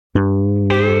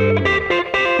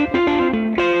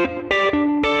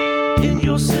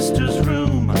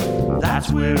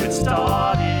where it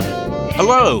started.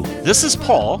 Hello, this is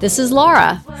Paul. This is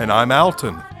Laura. And I'm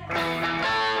Alton.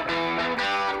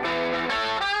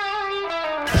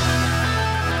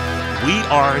 We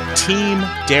are Team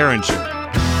Derringer.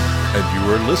 And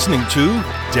you are listening to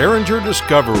Derringer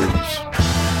Discoveries,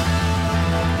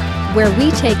 Where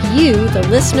we take you, the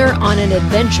listener, on an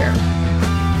adventure.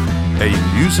 a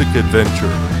music adventure.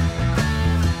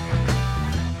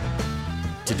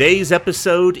 Today's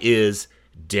episode is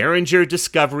Derringer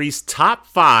Discoveries Top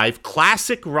 5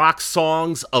 Classic Rock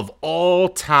Songs of All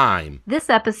Time.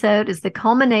 This episode is the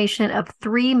culmination of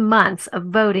 3 months of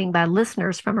voting by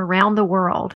listeners from around the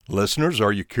world. Listeners,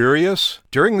 are you curious?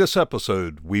 During this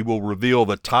episode, we will reveal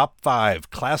the top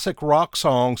 5 classic rock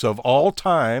songs of all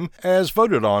time as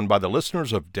voted on by the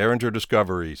listeners of Derringer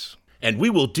Discoveries. And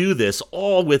we will do this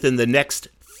all within the next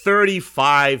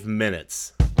 35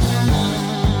 minutes.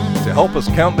 To help us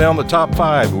count down the top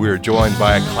 5, we are joined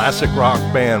by a classic rock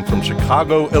band from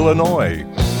Chicago, Illinois.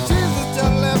 Jesus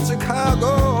just left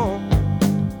Chicago,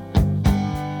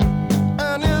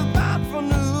 and is back for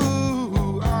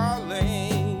New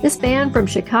Orleans. This band from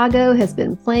Chicago has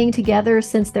been playing together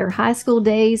since their high school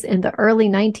days in the early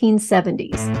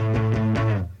 1970s.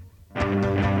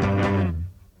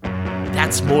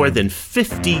 That's more than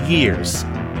 50 years.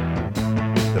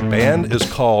 The band is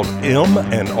called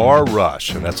M&R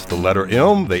Rush, and that's the letter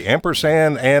M, the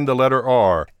ampersand, and the letter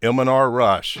R, M&R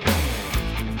Rush.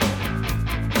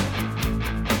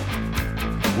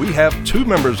 We have 2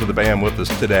 members of the band with us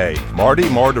today, Marty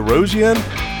Marderosian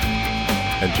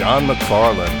and John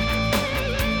McFarland.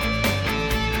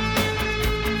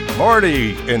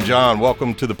 Marty and John,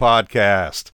 welcome to the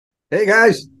podcast. Hey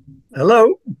guys,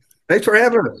 hello. Thanks for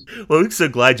having us. Well, we're so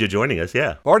glad you're joining us,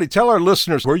 yeah. Marty, tell our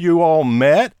listeners where you all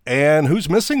met and who's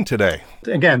missing today.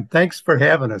 Again, thanks for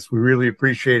having us. We really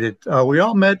appreciate it. We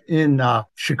all met in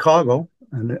Chicago,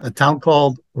 in a town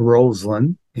called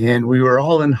Roseland, and we were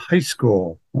all in high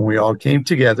school when we all came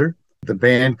together. The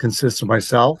band consists of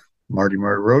myself, Marty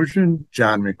Marderosian,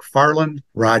 John McFarland,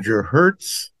 Roger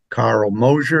Hertz, Carl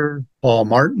Mosier, Paul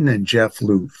Martin, and Jeff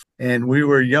Loof. And we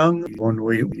were young when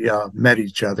we met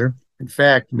each other. In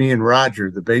fact, me and Roger,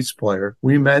 the bass player,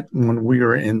 we met when we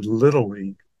were in Little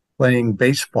League playing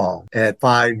baseball at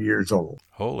 5 years old.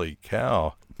 Holy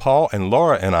cow. Paul and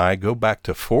Laura and I go back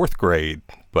to 4th grade,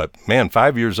 but man,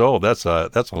 5 years old, that's a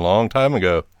long time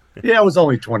ago. Yeah, it was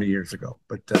only 20 years ago,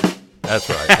 but... That's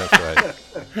right.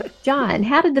 John,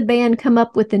 how did the band come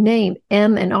up with the name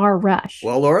M&R Rush?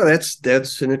 Well, Laura,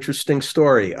 that's an interesting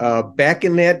story. Back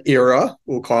in that era,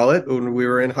 we'll call it, when we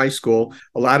were in high school,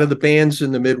 a lot of the bands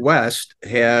in the Midwest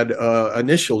had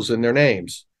initials in their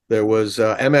names. There was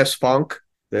MS Funk,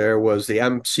 there was the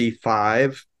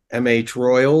MC5, MH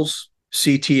Royals,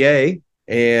 CTA,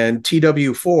 and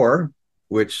TW4,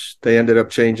 which they ended up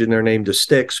changing their name to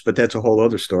Styx, but that's a whole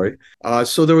other story.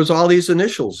 So there was all these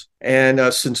initials.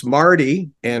 And since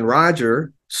Marty and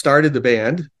Roger started the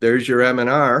band, there's your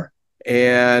M&R,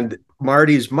 and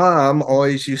Marty's mom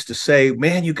always used to say,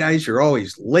 man, you guys are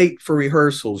always late for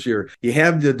rehearsals. You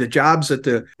have the jobs at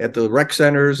the rec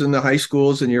centers and the high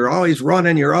schools, and you're always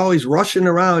running, you're always rushing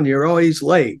around, you're always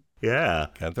late. Yeah.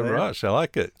 Got the rush. I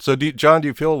like it. So, John, do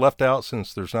you feel left out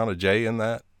since there's not a J in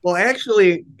that? Well,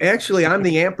 actually, I'm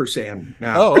the ampersand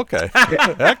now. Oh, okay.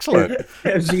 Excellent.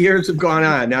 As the years have gone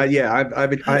on. Now, yeah, I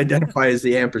identify as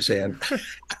the ampersand.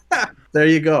 There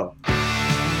you go.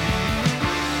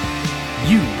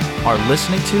 You are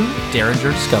listening to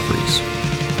Derringer Discoveries.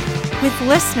 With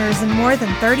listeners in more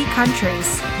than 30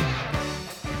 countries.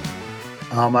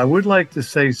 I would like to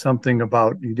say something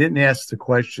about, you didn't ask the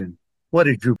question. What,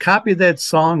 did you copy that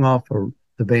song off of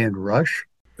the band Rush?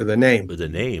 The name. The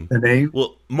name. The name?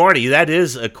 Well, Marty, that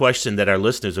is a question that our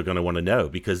listeners are going to want to know,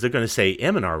 because they're going to say,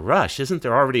 M&R Rush, isn't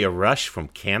there already a Rush from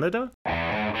Canada?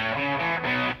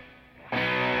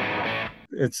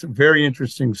 It's a very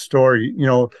interesting story. You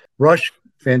know, Rush,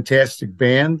 fantastic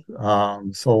band,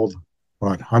 sold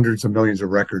hundreds of millions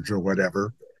of records or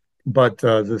whatever. But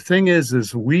the thing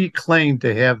is we claim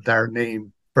to have our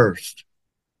name first.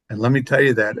 And let me tell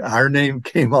you that our name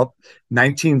came up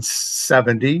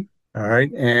 1970. All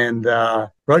right. And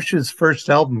Rush's first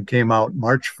album came out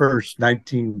March 1st,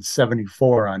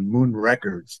 1974 on Moon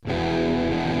Records. And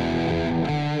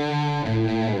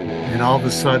all of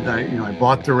a sudden, I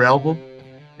bought their album,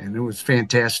 and it was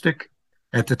fantastic.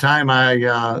 At the time,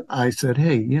 I said,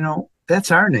 hey, that's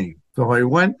our name. So I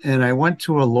went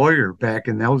to a lawyer back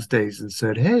in those days and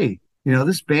said, hey,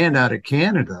 this band out of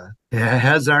Canada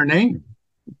has our name.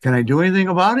 Can I do anything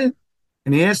about it?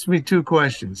 And he asked me 2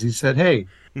 questions. He said, hey,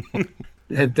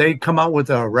 had they come out with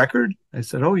a record? I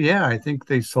said, oh, yeah, I think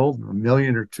they sold 1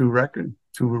 million or 2 records.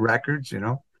 2 records,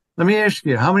 Let me ask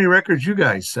you, how many records you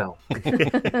guys sell?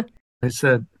 I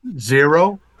said,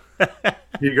 0.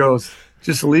 He goes,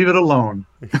 just leave it alone.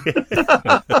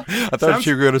 I thought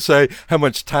you were going to say, how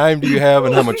much time do you have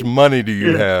and how much money do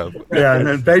you have? Yeah, and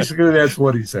then basically that's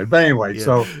what he said. But anyway,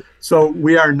 so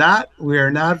we are not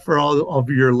for all of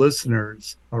your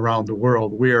listeners around the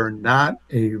world, we are not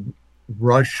a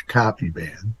Rush copy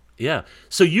band. Yeah.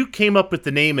 So you came up with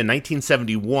the name in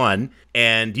 1971,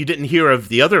 and you didn't hear of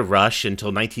the other Rush until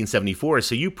 1974,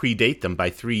 so you predate them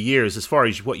by 3 years as far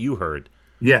as what you heard.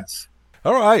 Yes.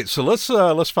 All right, so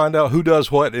let's find out who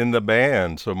does what in the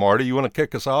band. So, Marty, you want to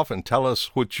kick us off and tell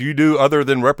us what you do other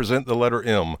than represent the letter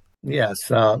M? Yes,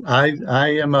 I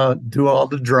do all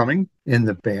the drumming in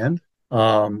the band.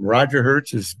 Roger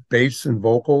Hertz is bass and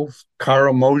vocals.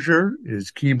 Carl Mosier is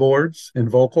keyboards and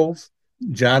vocals.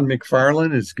 John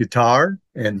McFarlane is guitar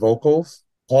and vocals.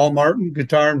 Paul Martin,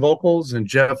 guitar and vocals, and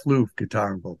Jeff Loof,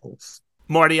 guitar and vocals.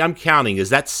 Marty, I'm counting. Is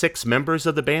that 6 members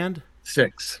of the band?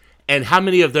 6. And how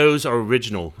many of those are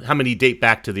original? How many date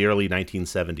back to the early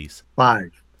 1970s?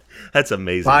 5. That's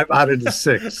amazing. 5 out of the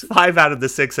 6. 5 out of the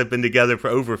 6 have been together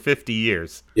for over 50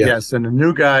 years. Yeah. Yes, and the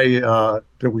new guy,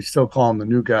 that we still call him the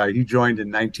new guy, he joined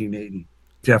in 1980.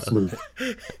 Jeff Loof.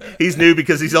 He's new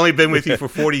because he's only been with you for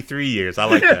 43 years. I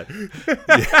like that.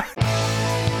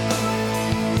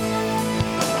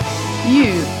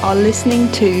 You are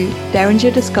listening to Derringer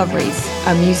Discoveries,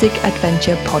 a music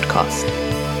adventure podcast.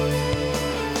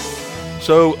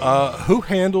 So who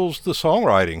handles the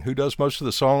songwriting? Who does most of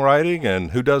the songwriting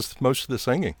and who does most of the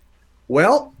singing?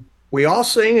 Well, we all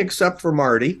sing except for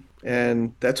Marty,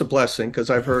 and that's a blessing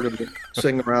because I've heard him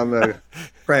sing around the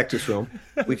practice room.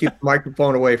 We keep the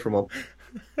microphone away from him.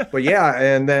 But yeah,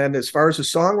 and then as far as the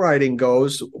songwriting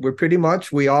goes,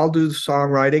 we all do the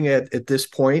songwriting at this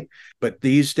point. But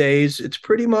these days, it's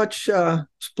pretty much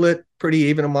split pretty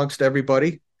even amongst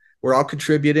everybody. We're all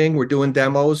contributing. We're doing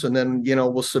demos, and then,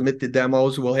 we'll submit the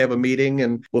demos. We'll have a meeting,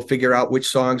 and we'll figure out which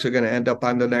songs are going to end up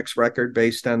on the next record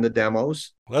based on the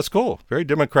demos. Well, that's cool. Very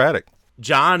democratic.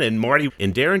 John and Marty,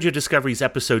 in Derringer Discoveries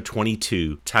episode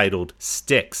 22, titled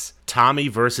Styx, Tommy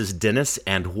versus Dennis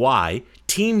and Why,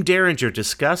 Team Derringer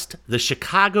discussed the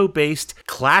Chicago-based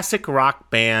classic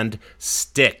rock band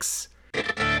Styx.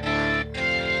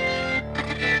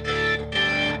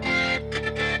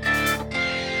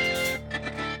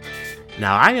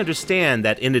 Now, I understand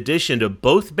that in addition to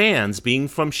both bands being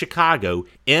from Chicago,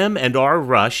 M&R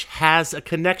Rush has a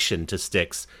connection to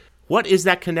Styx. What is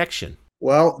that connection?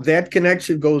 Well, that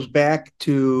connection goes back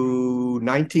to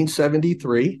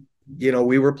 1973.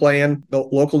 We were playing the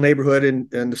local neighborhood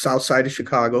in the south side of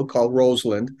Chicago called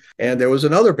Roseland. And there was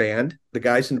another band. The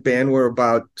guys in the band were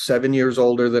about 7 years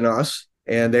older than us.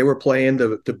 And they were playing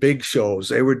the big shows.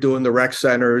 They were doing the rec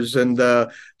centers and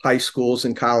the high schools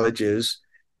and colleges.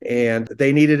 And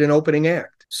they needed an opening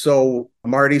act. So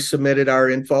Marty submitted our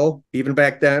info. Even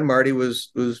back then, Marty was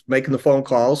making the phone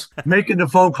calls. Making the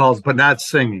phone calls, but not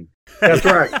singing. That's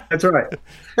right. That's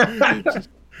right.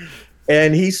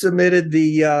 And he submitted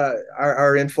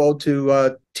our info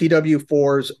to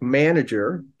TW4's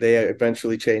manager. They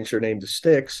eventually changed their name to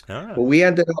Styx. Ah. But we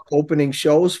ended up opening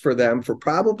shows for them for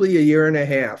probably a year and a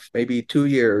half, maybe 2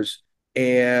 years.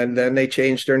 And then they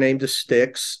changed their name to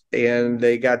Styx, and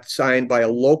they got signed by a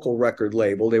local record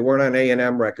label. They weren't on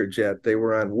A&M Records yet. They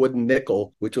were on Wooden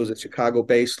Nickel, which was a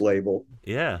Chicago-based label.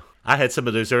 Yeah. I had some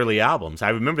of those early albums. I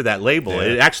remember that label. Yeah.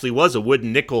 It actually was a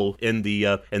wooden nickel in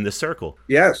the circle.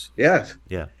 Yes. Yeah.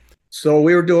 So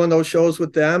we were doing those shows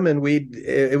with them, and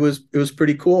it was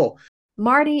pretty cool.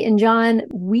 Marty and John,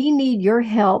 we need your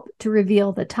help to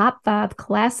reveal the top 5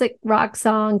 classic rock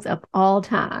songs of all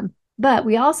time. But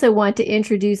we also want to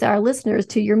introduce our listeners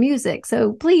to your music.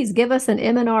 So please give us an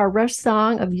M&R Rush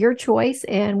song of your choice,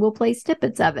 and we'll play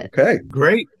snippets of it. Okay.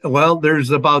 Great. Well, there's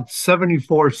about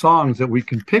 74 songs that we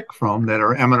can pick from that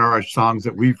are M&R Rush songs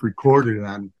that we've recorded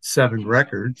on 7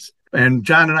 records. And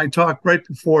John and I talked right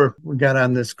before we got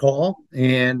on this call,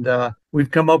 and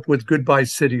we've come up with Goodbye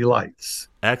City Lights.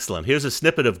 Excellent. Here's a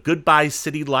snippet of Goodbye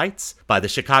City Lights by the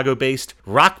Chicago-based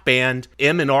rock band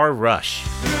M&R Rush.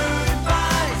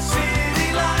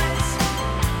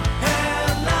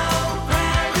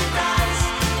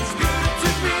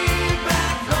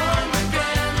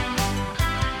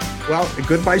 Well,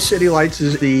 Goodbye City Lights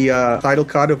is the title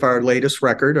cut of our latest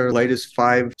record, our latest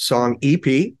 5-song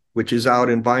EP, which is out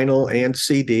in vinyl and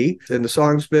CD. And the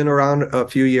song's been around a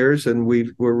few years, and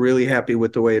we're really happy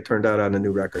with the way it turned out on the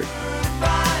new record.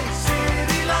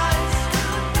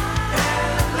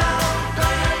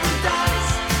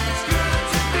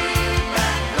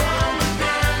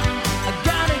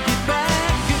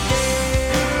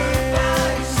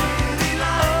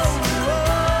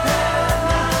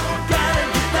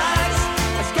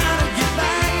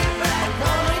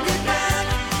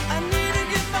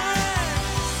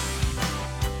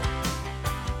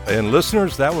 And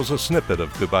listeners, that was a snippet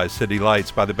of Goodbye City Lights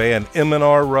by the band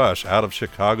M&R Rush out of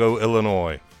Chicago,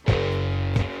 Illinois.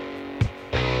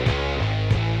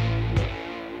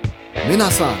 皆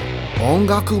さん、音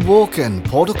楽冒険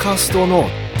ポッドキャストの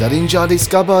ダリンジャーディス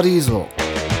カバリーズを。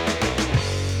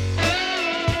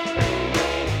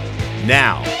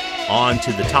Now, on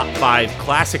to the top 5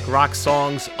 classic rock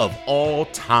songs of all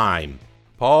time.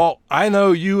 Paul, I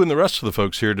know you and the rest of the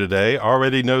folks here today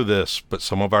already know this, but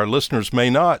some of our listeners may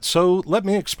not, so let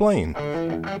me explain.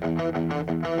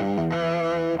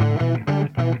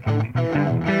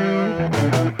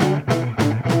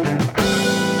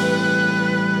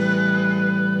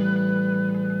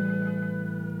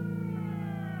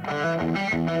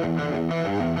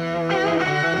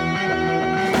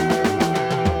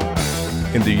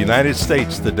 In the United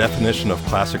States, the definition of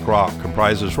classic rock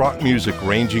comprises rock music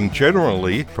ranging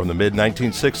generally from the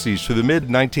mid-1960s to the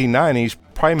mid-1990s,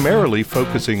 primarily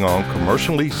focusing on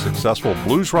commercially successful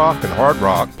blues rock and hard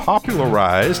rock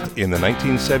popularized in the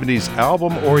 1970s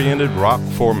album-oriented rock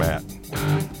format.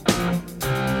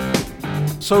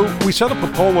 So we set up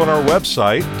a poll on our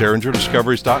website,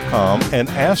 DerringerDiscoveries.com, and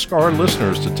asked our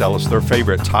listeners to tell us their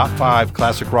favorite top 5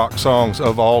 classic rock songs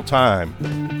of all time.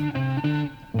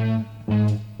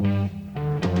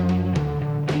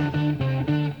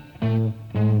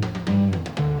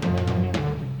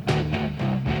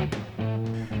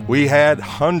 We had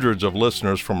hundreds of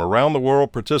listeners from around the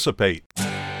world participate.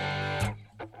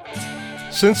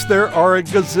 Since there are a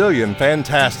gazillion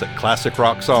fantastic classic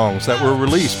rock songs that were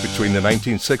released between the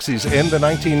 1960s and the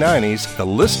 1990s, the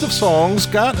list of songs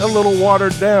got a little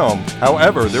watered down.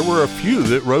 However, there were a few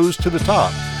that rose to the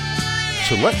top.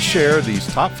 So let's share these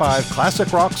top 5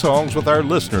 classic rock songs with our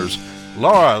listeners.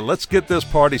 Laura, let's get this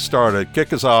party started.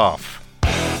 Kick us off.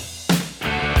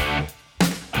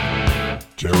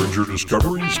 Derringer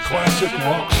Discovery's classic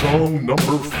rock song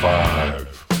number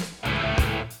 5.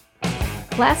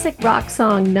 Classic rock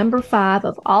song number 5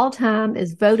 of all time,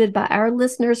 is voted by our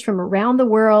listeners from around the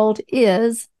world,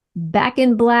 is Back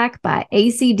in Black by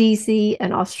AC/DC,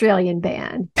 an Australian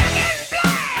band.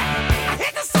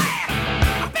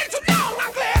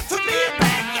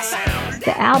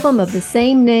 The album of the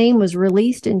same name was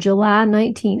released in July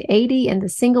 1980, and the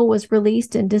single was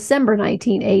released in December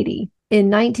 1980. In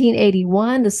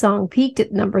 1981, the song peaked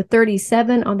at number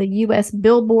 37 on the U.S.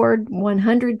 Billboard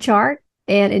 100 chart.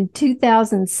 And in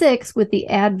 2006, with the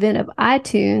advent of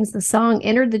iTunes, the song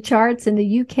entered the charts in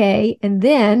the UK. And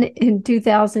then in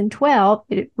 2012,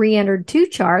 it re-entered 2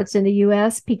 charts in the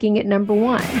U.S., peaking at number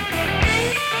 1.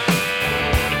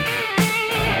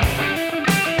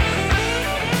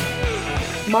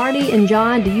 Marty and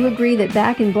John, do you agree that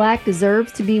Back in Black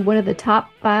deserves to be one of the top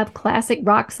 5 classic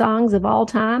rock songs of all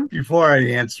time? Before I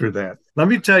answer that, let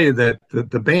me tell you that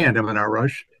the band, M&R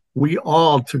Rush, we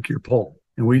all took your poll,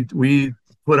 and we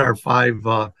put our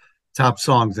 5 top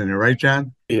songs in there, right,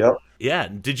 John? Yep. Yeah.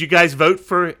 Did you guys vote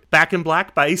for Back in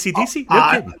Black by AC/DC?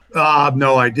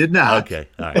 No, I did not. Okay.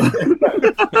 All right.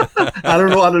 I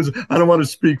don't want to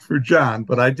speak for John,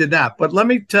 but I did not. But let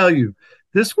me tell you,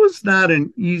 this was not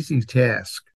an easy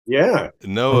task. Yeah.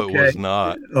 No, okay. It was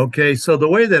not. Okay, so the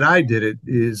way that I did it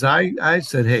is I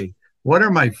said, hey, what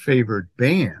are my favorite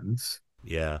bands?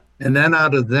 Yeah. And then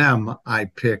out of them, I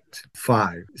picked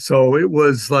 5. So it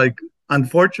was like,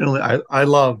 unfortunately, I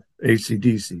love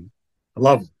AC/DC. I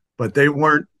love them, but they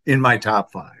weren't in my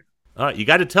top 5. All right, you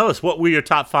got to tell us, what were your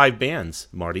top 5 bands,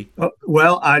 Marty?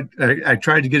 Well, I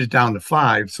tried to get it down to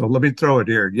 5, so let me throw it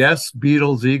here. Yes,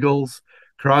 Beatles, Eagles,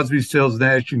 Crosby, Stills,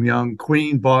 Nash & Young,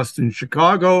 Queen, Boston,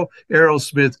 Chicago,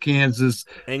 Aerosmith, Kansas,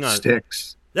 Hang on.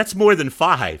 Styx. That's more than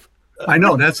 5. I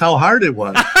know. That's how hard it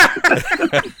was.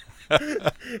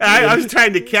 I was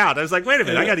trying to count. I was like, wait a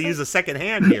minute, I got to use a second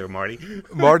hand here, Marty.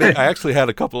 Marty, I actually had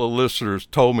a couple of listeners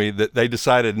told me that they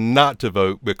decided not to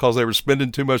vote because they were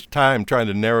spending too much time trying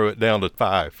to narrow it down to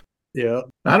 5. Yeah.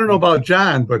 I don't know about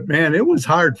John, but man, it was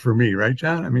hard for me, right,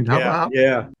 John? I mean,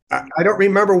 Yeah. I don't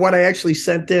remember what I actually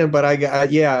sent in, but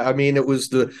I mean, it was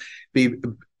the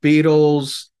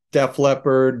Beatles, Def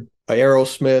Leppard,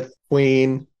 Aerosmith,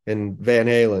 Queen, and Van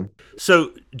Halen.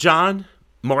 So, John,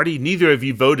 Marty, neither of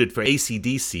you voted for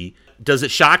AC/DC. Does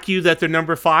it shock you that they're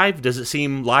number 5? Does it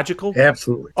seem logical?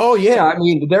 Absolutely. Oh, yeah. I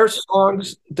mean, their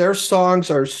songs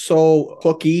are so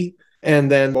hooky. And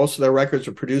then most of their records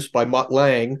are produced by Mutt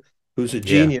Lange, who's a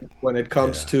genius when it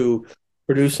comes to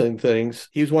producing things.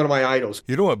 He's one of my idols.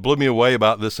 You know what blew me away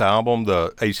about this album,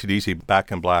 the AC/DC Back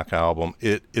in Black album?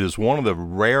 It is one of the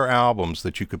rare albums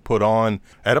that you could put on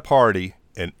at a party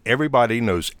and everybody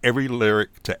knows every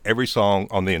lyric to every song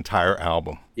on the entire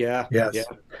album. Yeah. Yes. Yeah.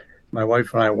 My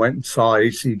wife and I went and saw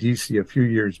AC/DC a few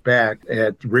years back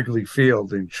at Wrigley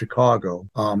Field in Chicago,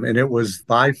 and it was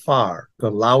by far the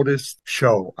loudest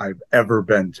show I've ever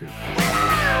been to.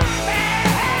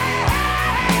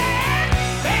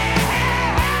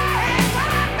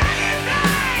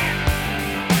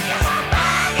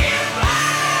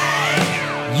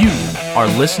 You are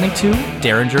listening to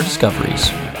Derringer Discoveries.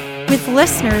 With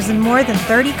listeners in more than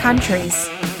 30 countries.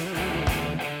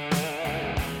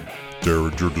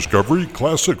 Derringer Discovery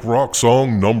Classic Rock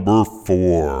Song number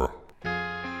 4.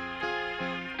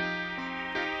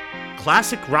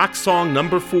 Classic rock song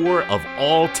number 4 of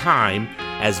all time,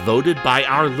 as voted by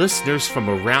our listeners from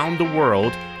around the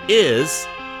world, is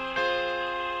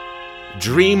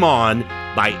Dream On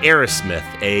by Aerosmith,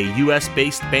 a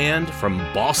US-based band from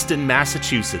Boston,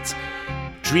 Massachusetts.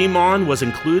 Dream On was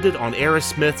included on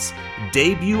Aerosmith's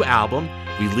debut album,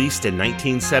 released in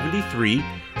 1973,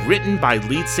 written by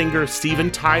lead singer Steven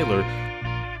Tyler.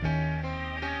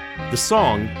 The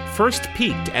song first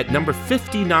peaked at number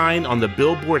 59 on the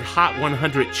Billboard Hot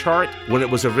 100 chart when it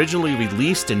was originally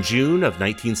released in June of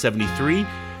 1973.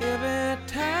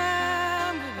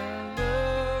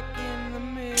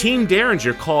 Team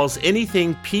Derringer calls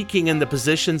anything peaking in the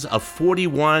positions of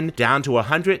 41 down to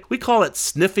 100, we call it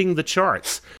sniffing the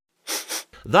charts.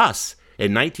 Thus,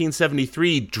 in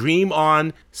 1973, Dream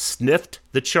On sniffed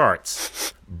the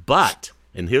charts. But,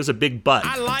 and here's a big but.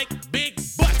 I like big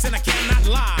butts and I cannot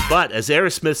lie. But as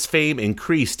Aerosmith's fame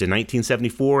increased in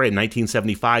 1974 and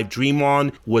 1975, Dream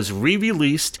On was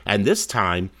re-released, and this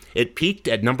time it peaked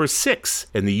at number 6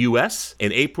 in the US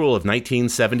in April of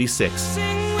 1976.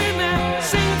 Sing with me,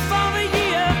 sing for the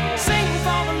year, sing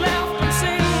for the laugh and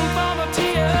sing for the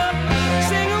tear.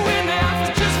 Sing with me,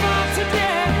 it's just for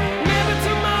today, maybe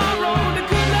tomorrow the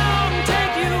good Lord will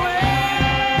take you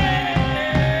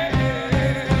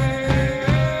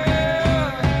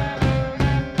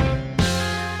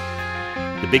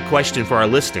The big question for our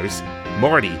listeners,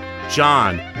 Marty,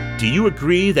 John, do you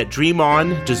agree that Dream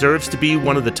On deserves to be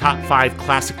one of the top 5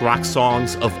 classic rock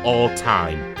songs of all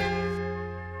time?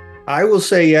 I will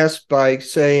say yes by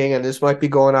saying, and this might be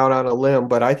going out on a limb,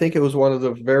 but I think it was one of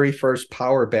the very first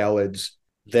power ballads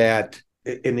that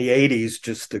in the 80s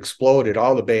just exploded.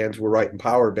 All the bands were writing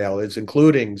power ballads,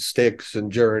 including Styx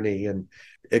and Journey, and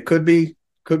it could be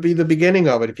the beginning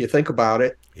of it if you think about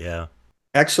it. Yeah.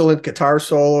 Excellent guitar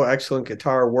solo, excellent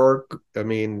guitar work. I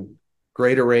mean,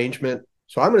 great arrangement.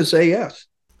 So I'm going to say yes.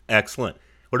 Excellent.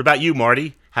 What about you,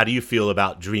 Marty? How do you feel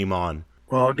about Dream On?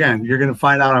 Well, again, you're going to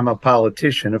find out I'm a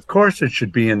politician. Of course it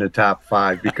should be in the top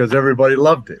 5 because everybody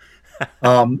loved it.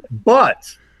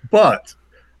 But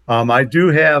I do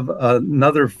have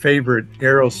another favorite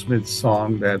Aerosmith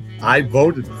song that I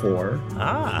voted for,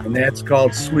 and that's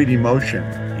called Sweet Emotion.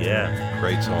 Yeah.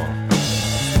 Great song.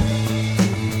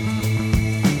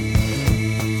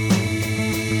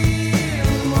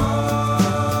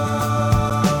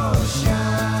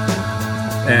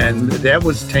 And that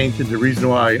was tainted. The reason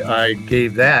why I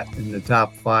gave that in the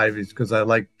top 5 is because I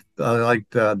liked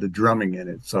the drumming in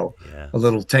it. So a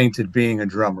little tainted being a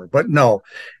drummer. But no,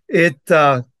 it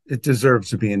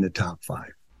deserves to be in the top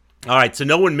 5. All right, so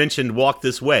no one mentioned Walk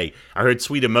This Way. I heard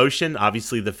Sweet Emotion.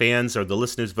 Obviously, the fans or the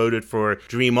listeners voted for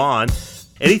Dream On.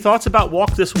 Any thoughts about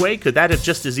Walk This Way? Could that have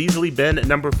just as easily been at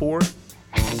number 4?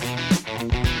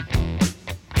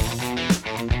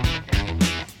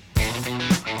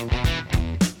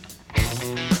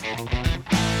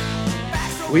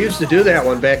 We used to do that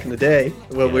one back in the day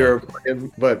when we were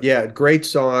playing, but yeah, great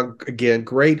song. Again,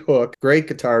 great hook, great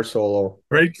guitar solo.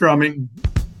 Great drumming.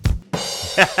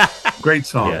 Great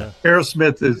song. Yeah.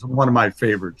 Aerosmith is one of my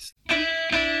favorites.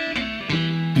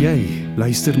 Jy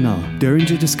luister na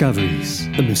Derringer Discoveries,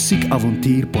 'n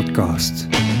musiekavontuur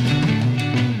podcast.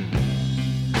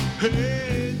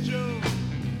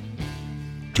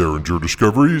 Derringer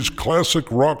Discoveries Classic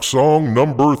Rock Song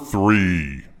number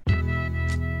 3.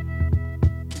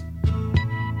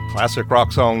 Classic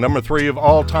rock song number 3 of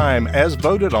all time, as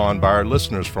voted on by our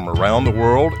listeners from around the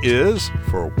world, is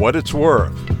For What It's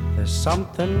Worth. There's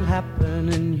something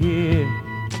happening here,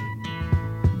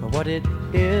 but what it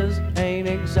is ain't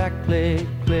exactly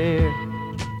clear.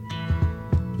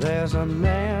 There's a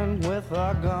man with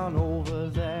a gun over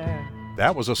there.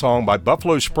 That was a song by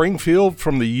Buffalo Springfield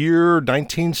from the year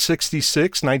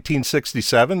 1966,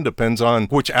 1967, depends on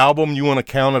which album you want to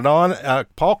count it on.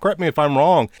 Paul, correct me if I'm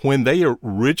wrong, when they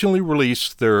originally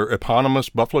released their eponymous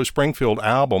Buffalo Springfield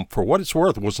album, For What It's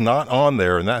Worth was not on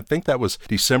there, and I think that was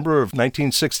December of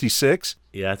 1966.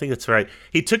 Yeah, I think that's right.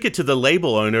 He took it to the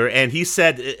label owner, and he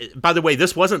said, by the way,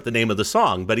 this wasn't the name of the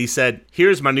song, but he said,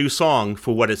 here's my new song,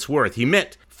 For What It's Worth. He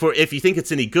meant for if you think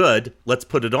it's any good, let's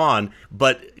put it on.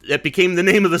 But it became the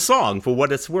name of the song, For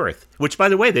What It's Worth, which, by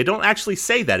the way, they don't actually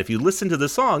say that. If you listen to the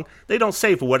song, they don't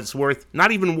say For What It's Worth,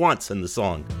 not even once in the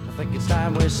song. I think it's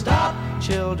time we stop,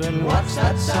 children. What's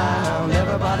that sound?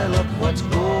 Everybody look what's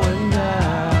going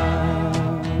down.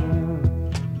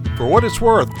 For What It's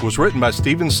Worth was written by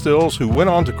Stephen Stills, who went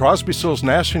on to Crosby, Stills,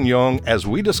 Nash & Young, as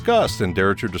we discussed in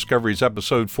Derringer Discoveries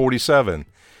episode 47.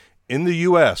 In the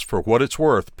U.S., For What It's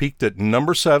Worth peaked at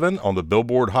number 7 on the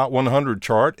Billboard Hot 100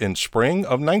 chart in spring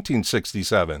of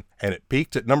 1967, and it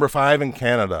peaked at number 5 in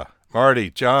Canada. Marty,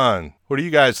 John, what do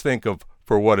you guys think of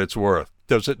For What It's Worth?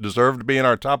 Does it deserve to be in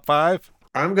our top 5?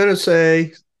 I'm going to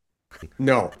say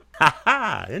no. Ha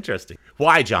ha! Interesting.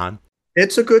 Why, John?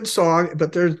 It's a good song,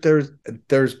 but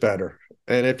there's better.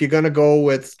 And if you're going to go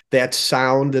with that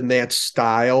sound and that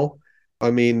style,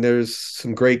 I mean, there's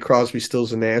some great Crosby,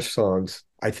 Stills, and Nash songs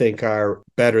I think are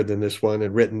better than this one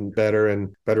and written better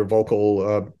and better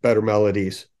vocal, better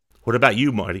melodies. What about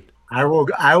you, Marty? I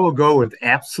will go with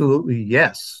absolutely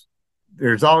yes.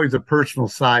 There's always a personal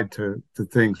side to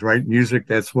things, right? Music,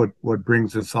 that's what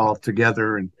brings us all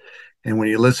together. And when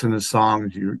you listen to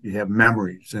songs, you have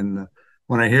memories. And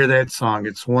when I hear that song,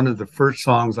 it's one of the first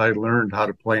songs I learned how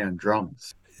to play on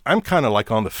drums. I'm kind of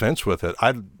like on the fence with it.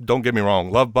 Don't get me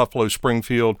wrong. Love Buffalo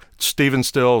Springfield. Stephen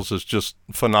Stills is just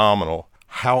phenomenal.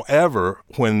 However,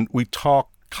 when we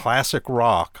talk classic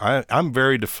rock, I'm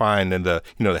very defined in the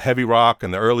heavy rock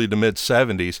in the early to mid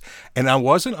 70s, and I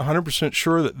wasn't 100%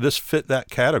 sure that this fit that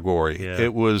category. Yeah.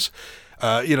 It was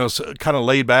kind of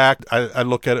laid back. I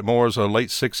look at it more as a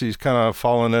late 60s kind of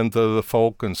falling into the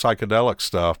folk and psychedelic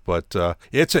stuff, but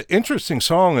it's an interesting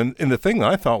song, and the thing that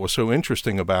I thought was so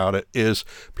interesting about it is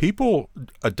people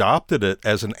adopted it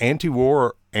as an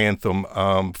anti-war anthem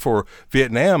for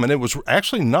Vietnam, and it was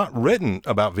actually not written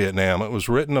about Vietnam. It was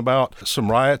written about some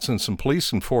riots and some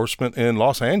police enforcement in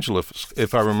Los Angeles,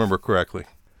 if I remember correctly.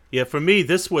 Yeah, for me,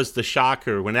 this was the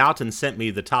shocker. When Alton sent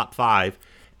me the top 5,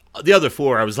 the other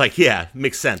 4, I was like, yeah,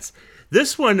 makes sense.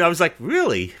 This one, I was like,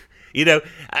 really?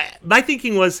 My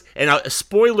thinking was, and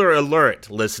spoiler alert,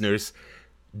 listeners,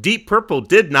 Deep Purple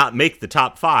did not make the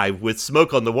top 5 with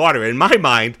Smoke on the Water. In my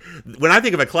mind, when I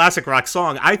think of a classic rock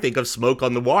song, I think of Smoke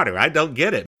on the Water. I don't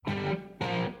get it.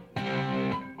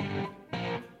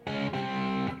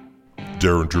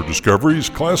 Derringer Discoveries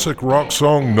classic rock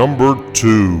song number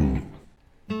 2.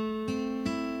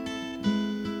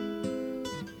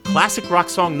 Classic rock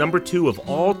song number 2 of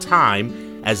all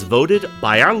time, as voted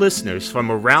by our listeners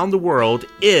from around the world,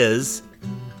 is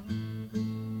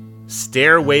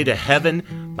Stairway to Heaven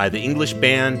by the English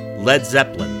band Led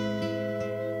Zeppelin.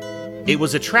 It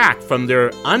was a track from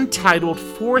their untitled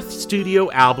 4th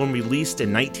studio album released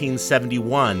in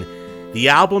 1971. The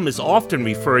album is often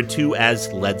referred to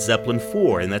as Led Zeppelin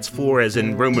 4, and that's 4 as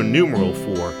in Roman numeral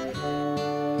 4.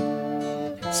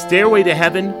 Stairway to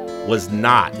Heaven was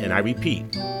not, and I repeat,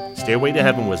 Stairway to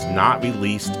Heaven was not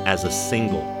released as a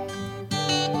single.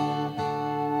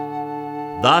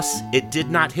 Thus, it did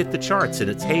not hit the charts in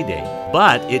its heyday,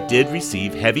 but it did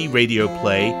receive heavy radio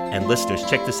play, and listeners,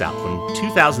 check this out, from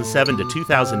 2007 to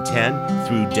 2010,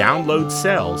 through download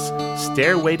sales,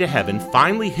 Stairway to Heaven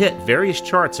finally hit various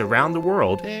charts around the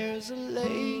world. There's a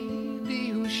lady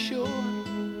who's sure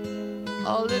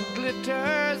all that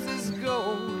glitters is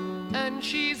gold, and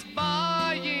she's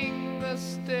buying the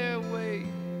stairway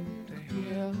to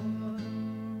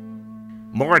heaven.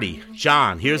 Marty,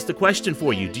 John, here's the question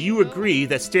for you. Do you agree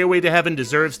that Stairway to Heaven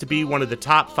deserves to be one of the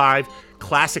top 5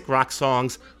 classic rock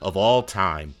songs of all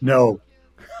time? No.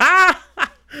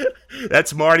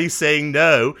 That's Marty saying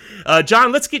no.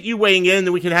 John, let's get you weighing in,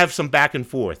 then we can have some back and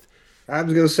forth. I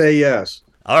was going to say yes.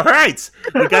 All right.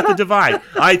 We got the divide. All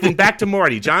right, then back to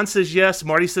Marty. John says yes.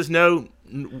 Marty says no.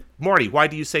 Marty, why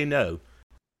do you say no?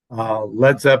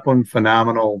 Led Zeppelin,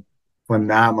 phenomenal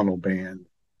band.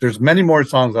 There's many more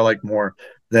songs I like more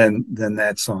than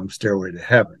that song, Stairway to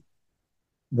Heaven.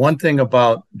 One thing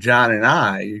about John and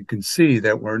I, you can see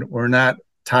that we're not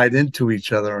tied into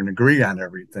each other and agree on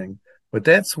everything. But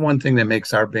that's one thing that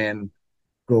makes our band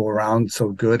go around so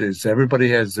good, is everybody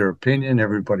has their opinion,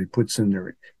 everybody puts in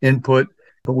their input.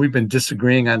 But we've been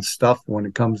disagreeing on stuff when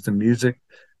it comes to music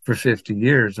for 50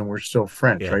 years, and we're still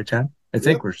friends, right, John? I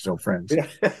think we're still friends. Yeah.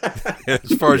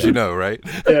 As far as you know, right?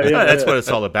 That's what it's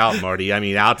all about, Marty. I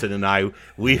mean, Alton and I,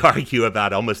 we argue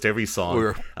about almost every song.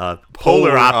 We're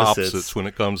polar opposites when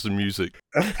it comes to music.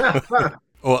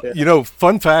 Well, you know,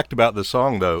 fun fact about the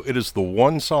song, though, it is the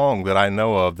one song that I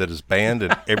know of that is banned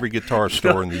in every guitar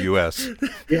store in the U.S.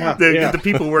 Yeah, The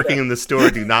people working in the store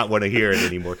do not want to hear it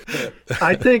anymore.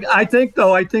 I think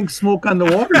Smoke on the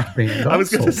Water's banned. I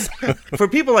was going to say, for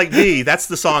people like me, that's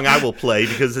the song I will play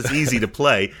because it's easy to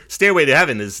play. Stairway to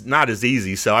Heaven is not as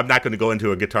easy, so I'm not going to go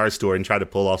into a guitar store and try to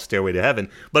pull off Stairway to Heaven,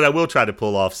 but I will try to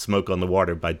pull off Smoke on the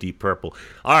Water by Deep Purple.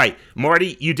 All right,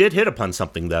 Marty, you did hit upon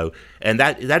something, though, and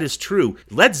that is true.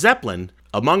 Led Zeppelin,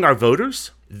 among our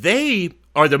voters, they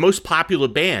are the most popular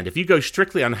band. If you go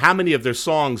strictly on how many of their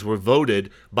songs were voted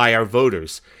by our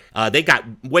voters, they got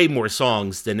way more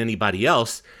songs than anybody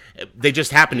else. They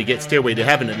just happen to get Stairway to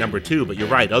Heaven at number 2, but you're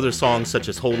right. Other songs such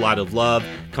as Whole Lot of Love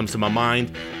comes to my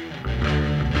mind.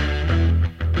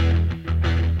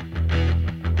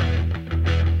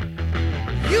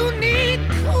 You need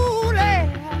cool air,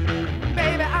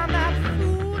 baby, I'm not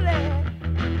fooling.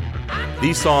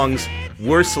 These songs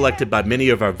were selected by many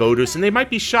of our voters, and they might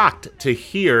be shocked to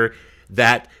hear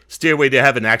that Stairway to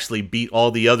Heaven actually beat all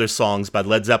the other songs by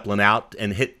Led Zeppelin out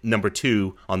and hit number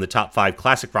 2 on the top 5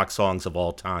 classic rock songs of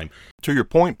all time. To your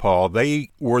point, Paul,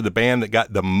 they were the band that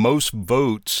got the most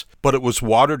votes, but it was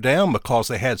watered down because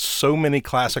they had so many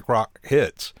classic rock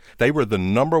hits. They were the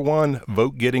number 1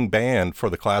 vote-getting band for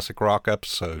the classic rock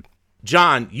episode.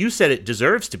 John, you said it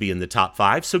deserves to be in the top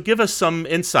 5, so give us some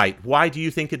insight. Why do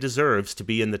you think it deserves to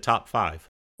be in the top 5?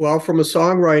 Well, from a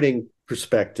songwriting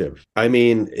perspective, I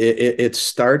mean, it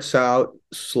starts out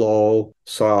slow,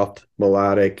 soft,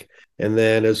 melodic, and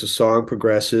then as the song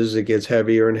progresses, it gets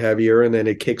heavier and heavier, and then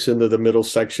it kicks into the middle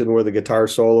section where the guitar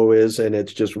solo is, and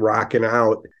it's just rocking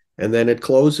out, and then it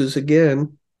closes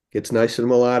again, gets nice and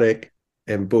melodic,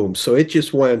 and boom. So it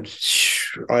just went,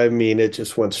 it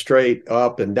just went straight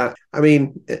up and down. I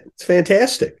mean, it's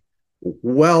fantastic.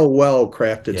 Well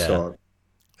crafted song.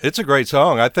 It's a great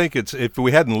song. I think if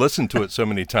we hadn't listened to it so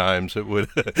many times, it would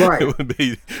it would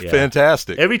be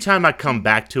fantastic. Every time I come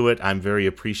back to it, I'm very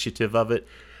appreciative of it.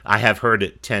 I have heard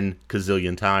it 10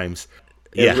 gazillion times.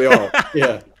 Yeah, we all.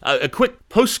 Yeah. A quick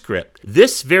postscript.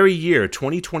 This very year,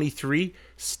 2023,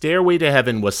 Stairway to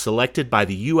Heaven was selected by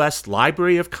the U.S.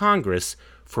 Library of Congress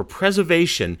for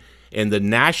preservation in the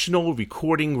National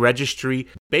Recording Registry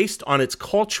based on its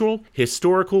cultural,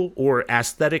 historical, or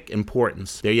aesthetic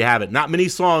importance. There you have it. Not many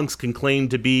songs can claim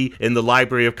to be in the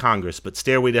Library of Congress, but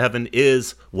Stairway to Heaven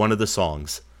is one of the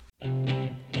songs.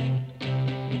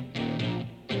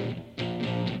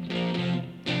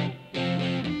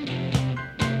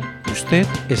 Usted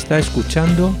está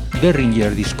escuchando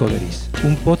Derringer Discoveries,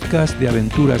 un podcast de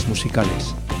aventuras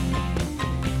musicales.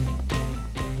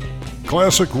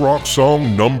 Classic rock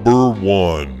song number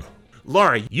 1.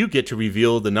 Laura, you get to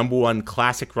reveal the number 1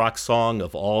 classic rock song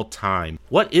of all time.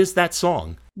 What is that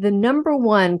song? The number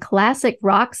 1 classic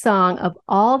rock song of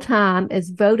all time, as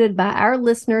voted by our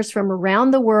listeners from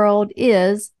around the world,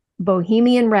 is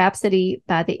Bohemian Rhapsody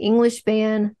by the English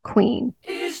band Queen.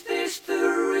 Is this the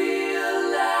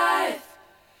real life?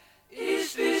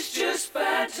 Is this just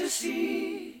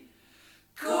fantasy?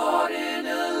 Caught in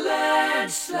a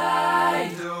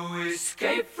landslide, no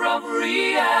escape from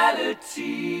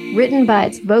reality. Written by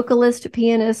its vocalist,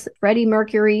 pianist, Freddie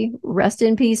Mercury, rest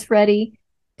in peace, Freddie.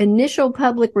 Initial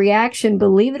public reaction,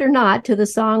 believe it or not, to the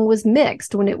song was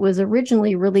mixed when it was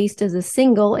originally released as a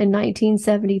single in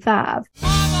 1975.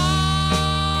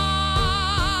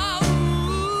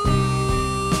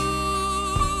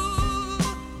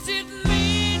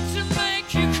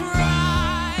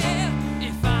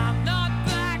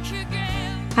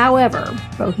 However,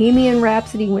 Bohemian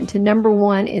Rhapsody went to number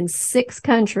 1 in 6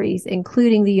 countries,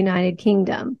 including the United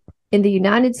Kingdom. In the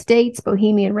United States,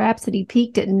 Bohemian Rhapsody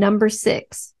peaked at number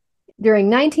 6.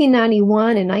 During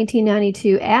 1991 and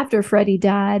 1992, after Freddie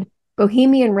died,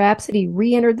 Bohemian Rhapsody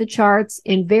re-entered the charts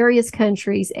in various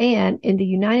countries, and in the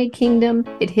United Kingdom,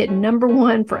 it hit number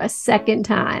 1 for a second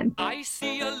time. I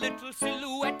see a little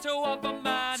silhouette of a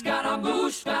man.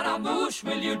 Scaramouche,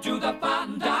 will you do the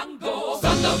fandango?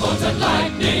 Thunderbolts and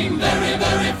lightning, very,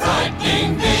 very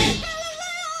frightening me.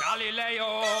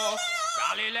 Galileo,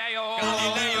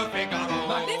 Figaro.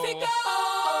 Magnifico!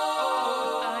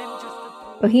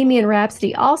 Bohemian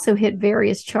Rhapsody also hit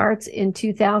various charts in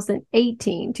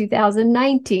 2018,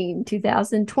 2019,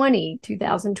 2020,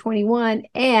 2021,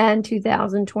 and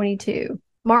 2022.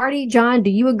 Marty, John, do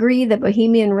you agree that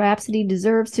Bohemian Rhapsody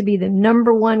deserves to be the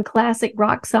number 1 classic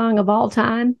rock song of all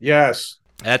time? Yes.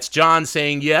 That's John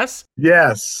saying yes.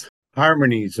 Yes.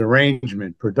 Harmonies,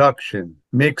 arrangement, production,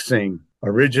 mixing,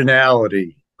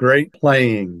 originality, great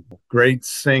playing, great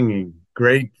singing,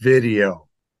 great video.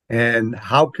 And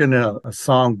how can a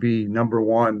song be number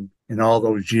 1 in all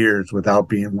those years without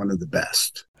being one of the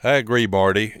best. I agree,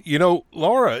 Marty. You know,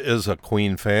 Laura is a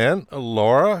Queen fan.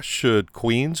 Laura, should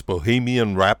Queen's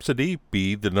Bohemian Rhapsody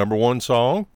be the number one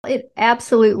song? It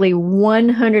absolutely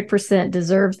 100%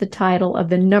 deserves the title of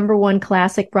the number one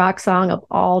classic rock song of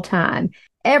all time.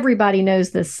 Everybody knows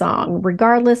this song,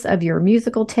 regardless of your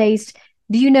musical taste.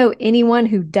 Do you know anyone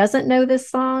who doesn't know this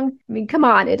song? I mean, come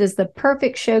on, it is the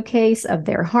perfect showcase of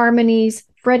their harmonies,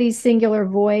 Freddie's singular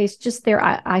voice, just their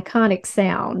iconic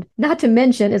sound. Not to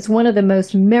mention, it's one of the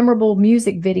most memorable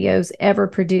music videos ever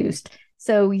produced.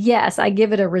 So yes, I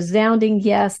give it a resounding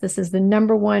yes. This is the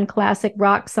number one classic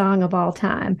rock song of all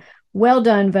time. Well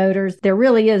done, voters. There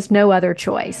really is no other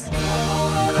choice.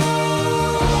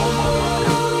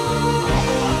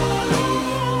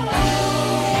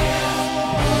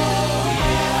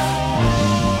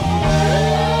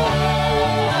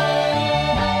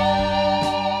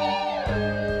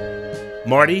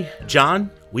 Marty, John,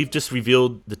 we've just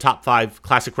revealed the top 5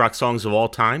 classic rock songs of all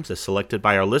times as selected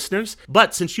by our listeners.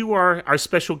 But since you are our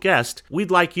special guest,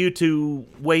 we'd like you to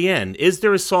weigh in. Is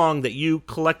there a song that you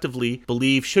collectively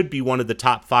believe should be one of the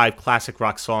top 5 classic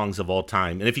rock songs of all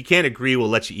time? And if you can't agree, we'll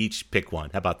let you each pick one.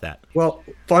 How about that? Well,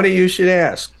 funny you should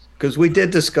ask, because we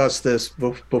did discuss this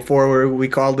before we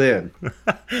called in.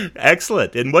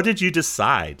 Excellent. And what did you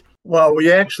decide? Well,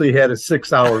 we actually had a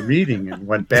 6-hour meeting and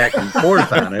went back and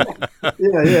forth on it.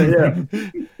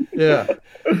 Yeah.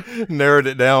 Narrowed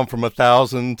it down from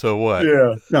 1,000 to what?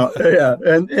 Yeah. No. Yeah.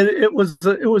 And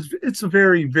it's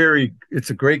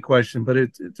a great question, but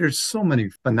there's so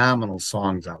many phenomenal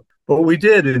songs out. But we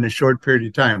did in a short period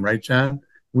of time, right, John?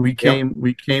 We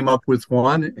came up with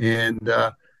one, and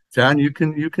John, you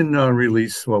can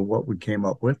release what we came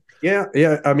up with.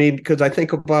 Yeah. I mean, because I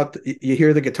think about, you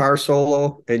hear the guitar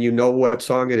solo and you know what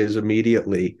song it is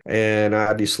immediately. And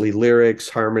obviously lyrics,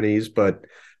 harmonies, but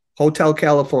Hotel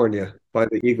California by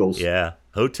the Eagles. Yeah,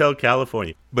 Hotel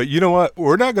California. But you know what?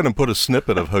 We're not going to put a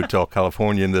snippet of Hotel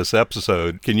California in this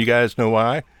episode. Can you guys know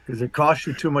why? Because it costs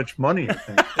you too much money, I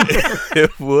think.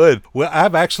 It would. Well,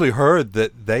 I've actually heard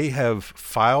that they have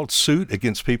filed suit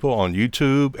against people on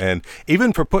YouTube and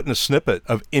even for putting a snippet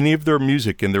of any of their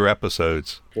music in their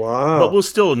episodes. Wow. But we'll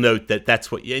still note that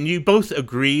that's what, and you both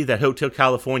agree that Hotel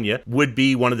California would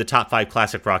be one of the top 5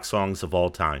 classic rock songs of all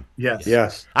time.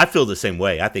 Yes. I feel the same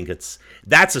way. I think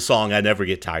that's a song I never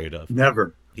get tired of.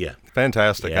 Never. Yeah.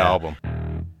 Fantastic album.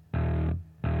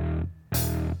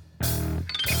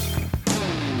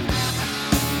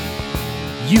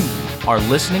 You are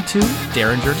listening to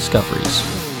Derringer Discoveries.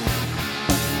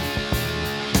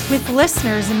 With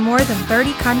listeners in more than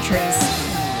 30 countries.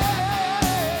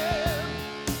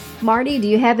 Marty, do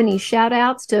you have any shout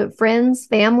outs to friends,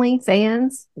 family,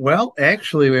 fans? Well,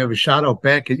 actually, we have a shout out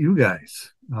back at you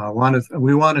guys.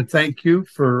 We want to thank you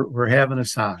for having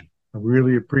us on. I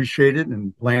really appreciate it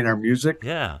and playing our music.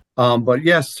 Yeah. But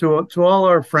yes, to all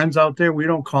our friends out there, we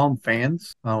don't call them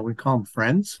fans. We call them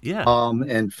friends. Yeah.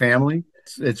 And family.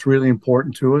 It's really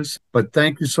important to us. But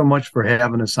thank you so much for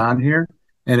having us on here.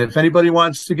 And if anybody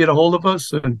wants to get a hold of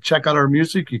us and check out our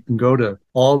music, you can go to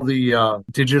all the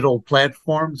digital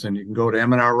platforms, and you can go to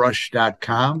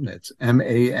mnrrush.com. That's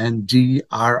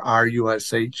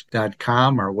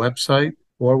MANDRRUSH.com, our website.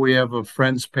 Or we have a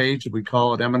friends page. We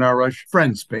call it M&R Rush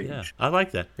Friends page. Yeah, I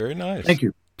like that. Very nice. Thank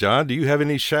you. John, do you have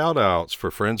any shout outs for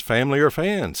friends, family, or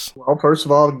fans? Well, first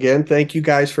of all, again, thank you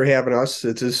guys for having us.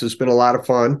 This has been a lot of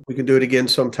fun. We can do it again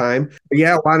sometime. But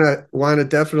yeah, I want to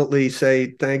definitely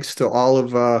say thanks to all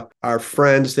of our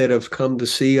friends that have come to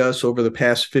see us over the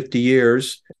past 50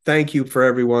 years. Thank you for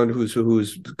everyone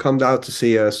who's come out to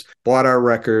see us, bought our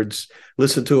records,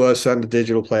 listened to us on the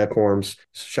digital platforms.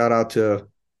 Shout out to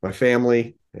my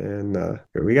family, and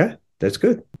here we go. That's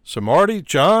good. So, Marty,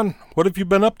 John, what have you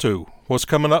been up to? What's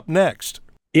coming up next?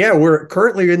 Yeah, we're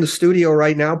currently in the studio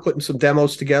right now putting some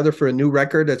demos together for a new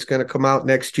record that's going to come out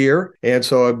next year. And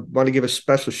so I want to give a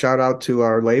special shout out to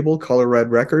our label, Color Red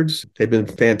Records. They've been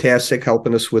fantastic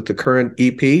helping us with the current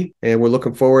EP, and we're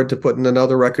looking forward to putting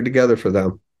another record together for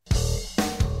them.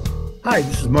 Hi,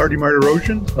 this is Marty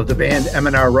Martirosian of the band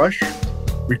M&R Rush,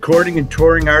 recording and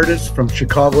touring artist from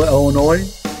Chicago,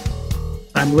 Illinois.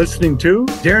 I'm listening to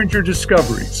Derringer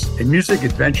Discoveries, a music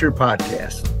adventure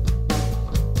podcast.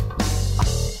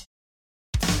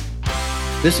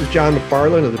 This is John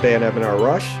McFarlane of the band M&R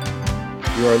Rush.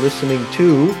 You are listening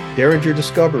to Derringer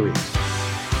Discoveries,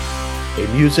 a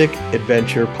music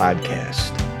adventure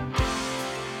podcast.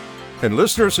 And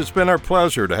listeners, it's been our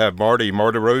pleasure to have Marty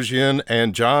Martirosian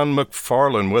and John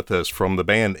McFarlane with us from the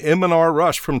band M&R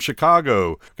Rush from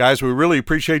Chicago. Guys, we really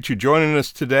appreciate you joining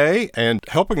us today and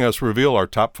helping us reveal our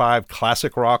top 5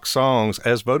 classic rock songs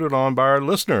as voted on by our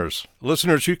listeners.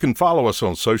 Listeners, you can follow us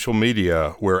on social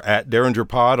media. We're at Derringer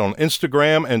Pod on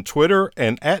Instagram and Twitter,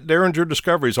 and at Derringer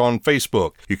Discoveries on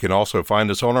Facebook. You can also find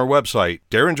us on our website,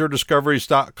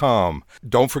 derringerdiscoveries.com.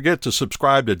 Don't forget to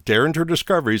subscribe to Derringer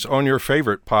Discoveries on your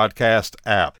favorite podcast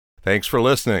app. Thanks for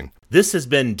listening. This has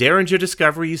been Derringer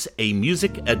Discoveries, a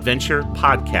music adventure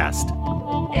podcast.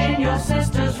 In your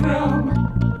sister's room.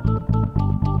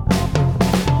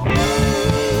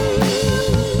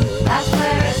 That's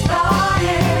where it started.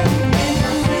 In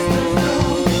your sister's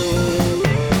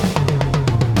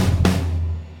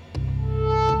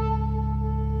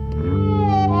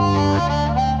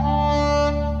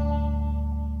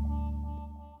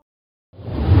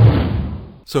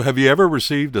So have you ever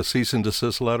received a cease and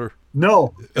desist letter?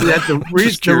 No. The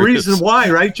reason why,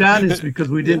 right, John, is because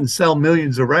we didn't sell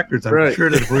millions of records. I'm sure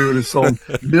that if we would have sold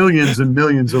millions and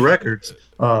millions of records,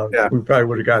 we probably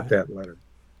would have got that letter.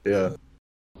 Yeah.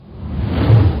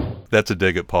 That's a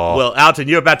dig at Paul. Well, Alton,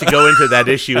 you're about to go into that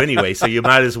issue anyway, so you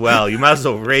might as well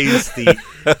raise the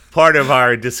part of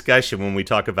our discussion when we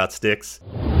talk about Styx.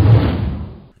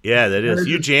 Yeah, that is.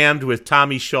 You jammed with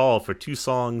Tommy Shaw for 2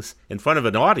 songs in front of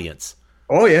an audience.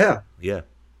 Oh, yeah. Yeah.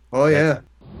 Oh, yeah.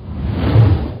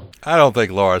 I don't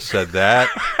think Laura said that.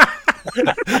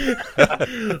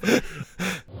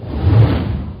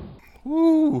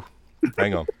 Woo.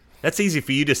 Hang on. That's easy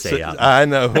for you to say, Alton. I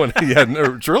know. Yeah,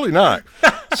 no, it's really not.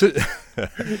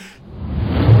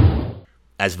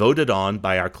 As voted on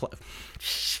by our...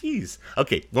 Jeez.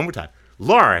 Okay, one more time.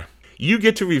 Laura, you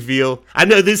get to reveal... I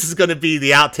know this is going to be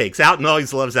the outtakes. Alton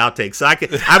always loves outtakes, so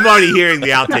I'm already hearing the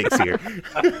outtakes here.